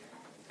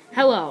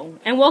Hello,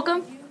 and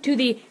welcome to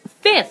the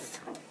 5th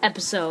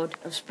episode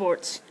of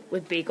Sports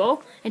with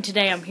Beagle. And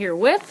today I'm here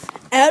with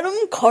Adam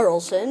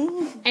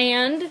Carlson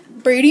and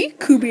Brady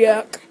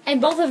Kubiak. And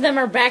both of them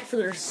are back for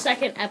their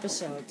second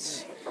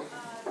episodes.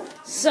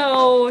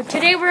 So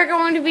today we're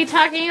going to be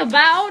talking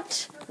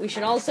about, we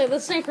should all say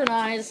this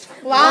synchronized,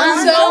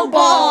 Lonzo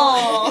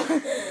Ball.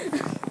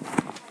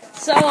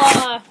 So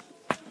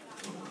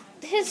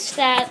his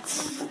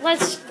stats.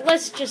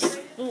 Let's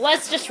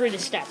just read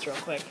his stats real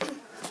quick.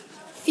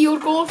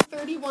 Field goal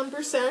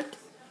 31%,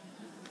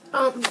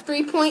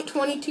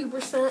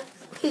 3.22%.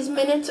 His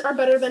minutes are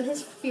better than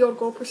his field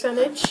goal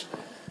percentage.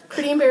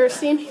 Pretty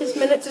embarrassing. His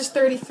minutes is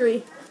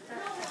 33.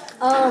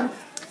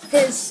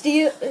 His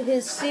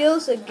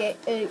steals a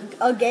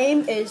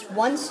game is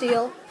 1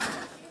 steal.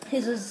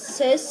 His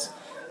assists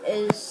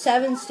is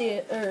 7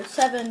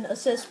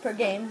 assists per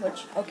game,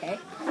 which okay.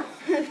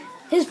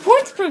 His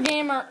points per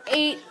game are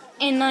 8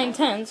 and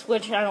 9/10,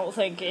 which I don't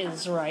think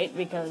is right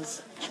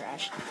because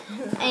trash.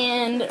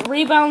 And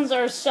rebounds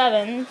are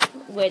 7,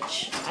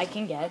 which I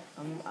can get.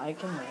 I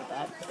can write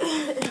that.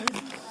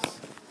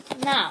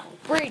 Now,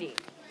 Brady.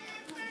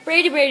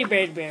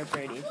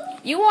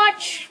 You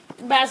watch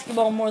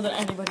basketball more than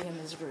anybody in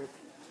this group.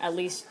 At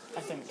least, I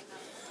think.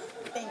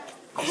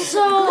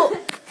 So,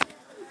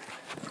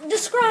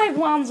 describe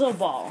Lonzo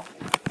Ball.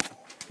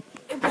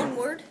 In one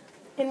word.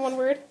 In one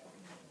word?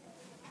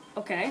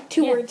 Okay.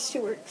 Two yeah. words.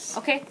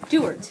 Okay,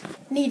 2 words.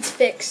 Needs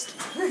fixed.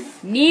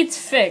 Needs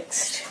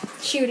fixed.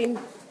 Shooting,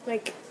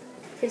 like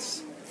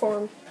his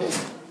form.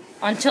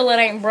 Until it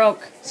ain't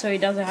broke, so he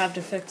doesn't have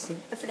to fix it.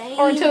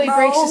 Or until he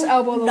breaks his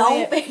elbow the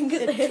way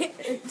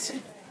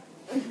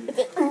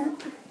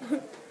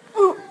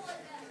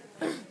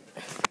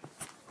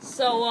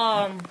So,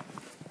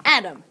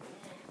 Adam,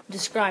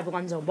 describe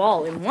Lonzo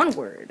Ball in one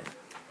word.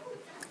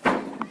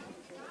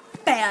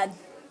 Bad.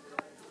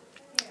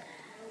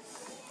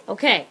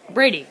 Okay,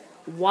 Brady,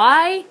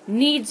 why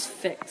needs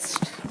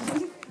fixed?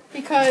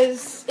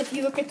 Because if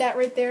you look at that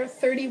right there,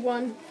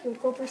 31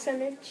 field goal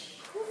percentage.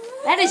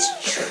 That is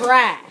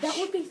trash. That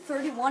would be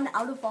 31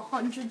 out of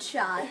 100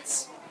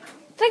 shots.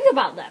 Think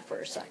about that for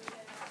a second.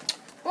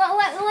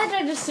 Let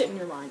that just sit in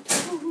your mind.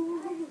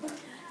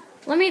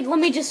 Let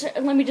me just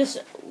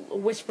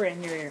whisper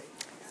in your ear.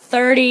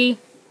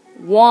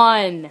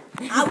 31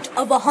 out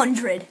of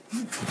 100.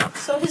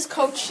 So his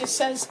coach just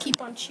says,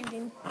 keep on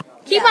shooting.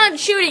 Keep on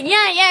shooting.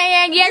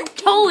 Yeah. You're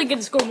totally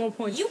gonna score more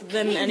points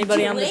than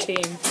anybody on the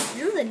team.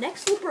 You're the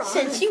next LeBron.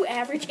 Since you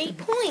average 8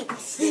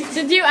 points.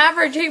 Since you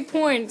average 8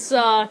 points,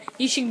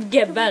 you should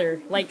get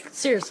better. Like,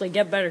 seriously,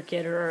 get better,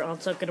 kid, or I'm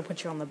still gonna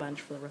put you on the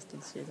bench for the rest of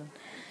the season.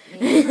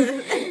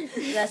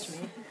 That's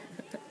me.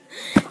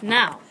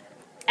 Now,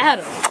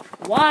 Adam,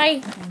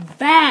 why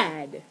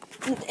bad?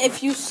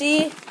 If you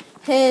see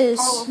his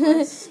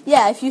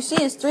if you see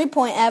his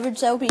 3-point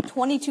average, that would be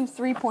 22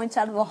 3 points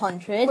out of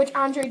 100. Which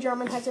Andre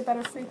Drummond has a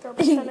better free throw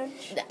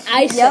percentage.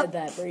 I said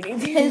that, Brady.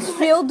 His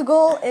field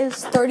goal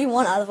is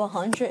 31 out of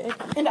 100.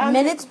 And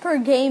minutes per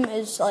game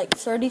is like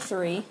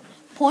 33.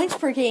 Points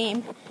per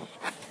game,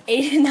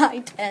 8 and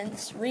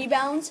 9/10.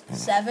 Rebounds,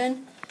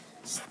 7.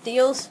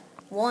 Steals,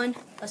 1.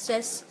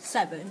 Assists,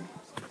 7.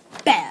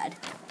 Bad.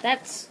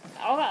 That's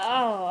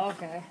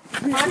okay.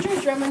 Andre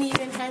Drummond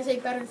even has a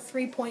better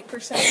 3-point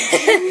percentage.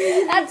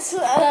 That's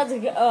a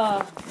good.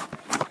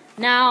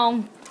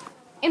 Now,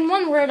 in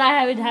one word,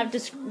 I would have to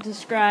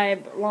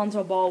describe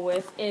Lonzo Ball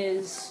with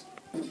is,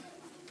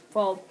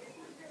 well,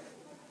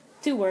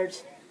 2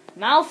 words: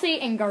 mouthy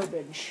and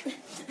garbage.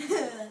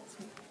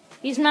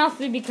 He's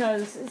mouthy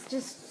because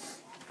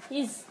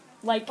he's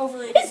like,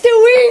 it's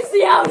too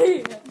easy out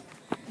here.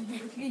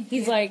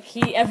 He's like,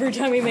 every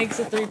time he makes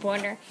a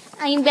 3-pointer,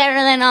 I'm better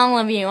than all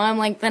of you. I'm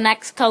like the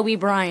next Kobe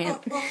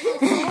Bryant.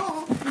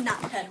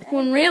 Not bad.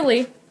 When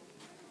really,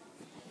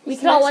 we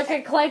could all look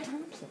at Klay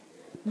Thompson.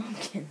 No, I'm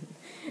kidding.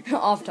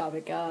 Off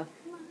topic.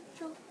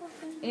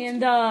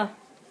 And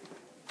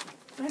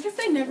What if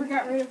they never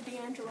got rid of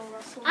D'Angelo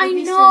Russell? I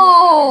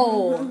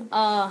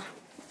know.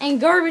 And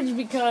garbage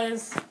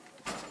because,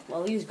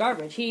 well, he's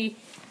garbage. He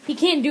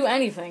can't do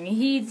anything.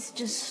 He's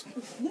just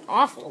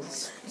awful,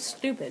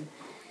 stupid.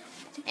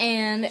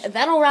 And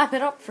that'll wrap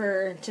it up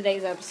for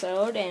today's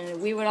episode.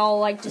 And we would all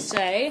like to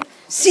say,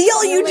 see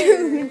y'all,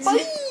 YouTube.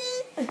 Bye.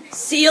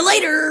 See you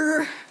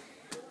later.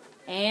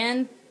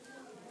 And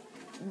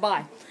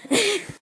bye.